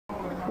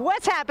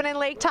What's happening,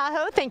 Lake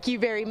Tahoe? Thank you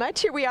very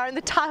much. Here we are in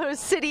the Tahoe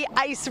City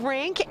Ice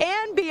Rink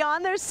and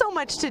beyond. There's so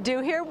much to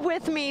do here.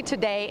 With me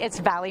today, it's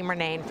Valley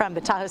Murnane from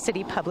the Tahoe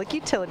City Public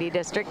Utility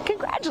District.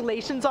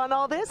 Congratulations on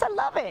all this. I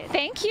love it.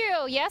 Thank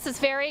you. Yes, it's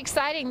very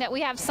exciting that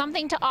we have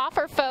something to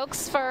offer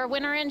folks for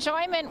winter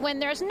enjoyment when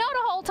there's not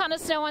a whole ton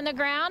of snow on the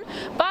ground,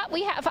 but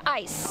we have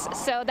ice,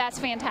 so that's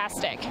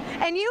fantastic.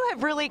 And you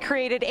have really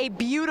created a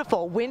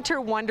beautiful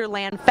winter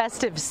wonderland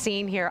festive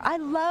scene here. I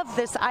love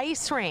this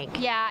ice rink.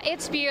 Yeah,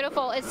 it's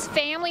beautiful. It's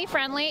family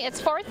friendly. It's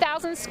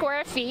 4,000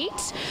 square feet,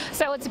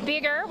 so it's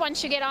bigger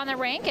once you get on the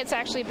rink. It's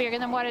actually bigger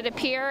than what it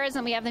appears,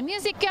 and we have the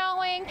music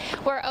going.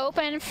 We're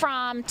open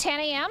from 10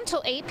 a.m.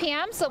 till 8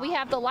 p.m., so we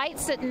have the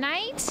lights at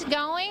night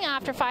going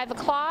after 5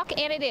 o'clock,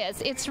 and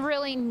it's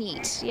really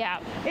neat.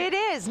 Yeah. It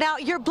is. Now,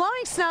 you're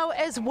blowing snow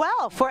as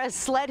well for a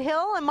sled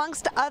hill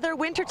amongst other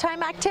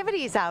wintertime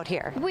activities out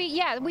here.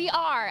 We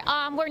are.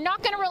 We're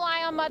not going to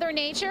rely on Mother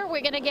Nature.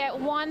 We're going to get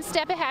one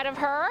step ahead of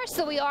her,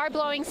 so we are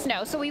blowing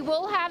snow. So we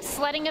will have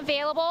sledding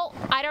available.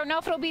 I don't know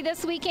if it'll be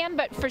this weekend,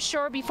 but for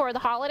sure before the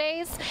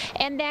holidays.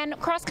 And then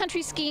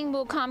cross-country skiing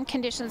will come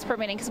conditions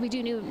permitting, because we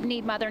do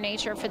need Mother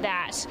Nature for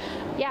that.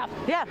 Yeah.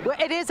 Yeah, well,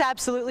 it is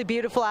absolutely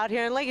beautiful out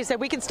here. And like you said,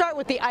 we can start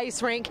with the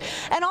ice rink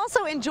and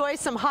also enjoy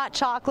some hot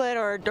chocolate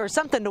or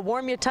something to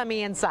warm your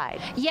tummy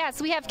inside.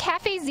 Yes, we have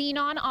Cafe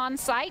Xenon on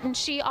site, and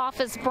she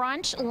offers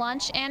brunch,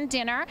 lunch, and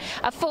dinner,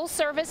 a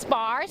full-service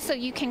bar, so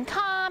you can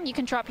come, you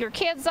can drop your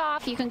kids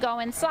off, you can go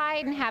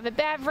inside and have a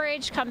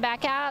beverage, come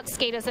back out,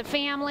 skate as a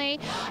family.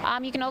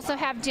 You can also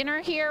have dinner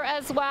here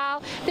as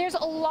well. There's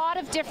a lot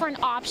of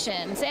different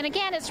options, and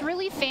again, it's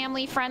really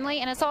family friendly,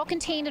 and it's all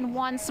contained in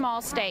one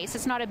small space.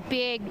 It's not a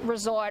big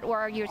resort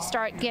where you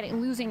start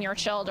losing your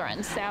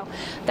children, so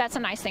that's a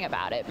nice thing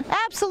about it.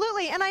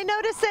 Absolutely, and I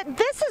noticed that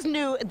this is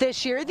new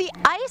this year, the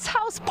Ice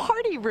House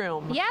Party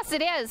Room. Yes,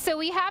 it is. So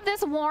we have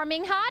this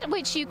warming hut,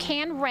 which you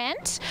can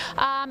rent.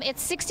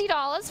 It's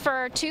 $60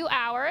 for 2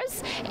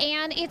 hours,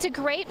 and it's a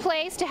great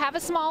place to have a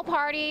small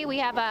party. We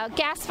have a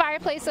gas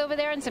fireplace over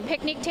there and some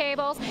picnic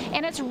tables,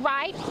 and it's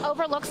right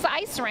overlooks the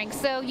ice rink,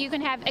 so you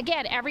can have,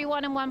 again,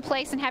 everyone in one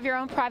place and have your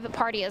own private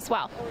party as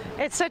well.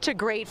 It's such a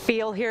great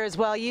feel here as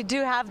well. You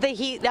do have the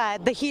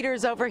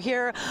heaters over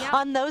here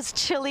on those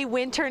chilly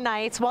winter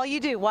nights while you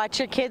do watch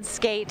your kids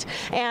skate,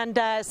 and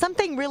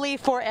something really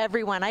for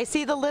everyone. I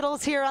see the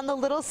littles here on the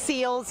little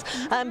seals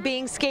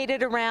being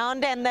skated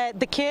around, and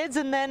the kids,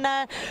 and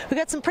then we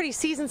got some pretty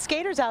seasoned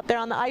skaters out there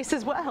on the ice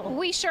as well.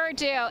 We sure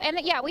do. And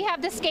yeah, we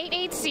have the Skate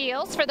Aid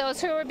seals for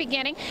those who are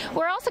beginning.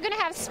 We're also going to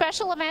have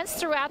special events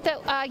throughout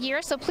the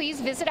year, so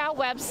please visit our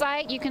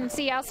website. You can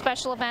see our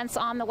special events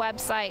on the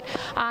website,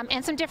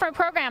 and some different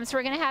programs.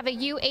 We're going to have a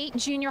U8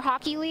 Junior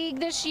Hockey League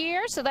this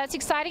year, so that's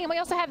exciting. And we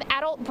also have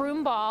Adult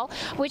Broom Ball,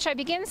 which I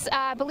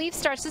believe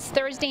starts this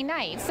Thursday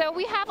night. So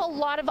we have a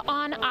lot of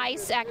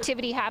on-ice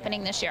activity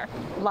happening this year.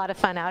 A lot of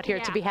fun out here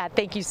to be had.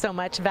 Thank you so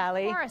much,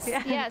 Valley. Of course.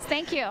 Yes,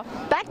 thank you.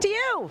 Back to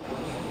you.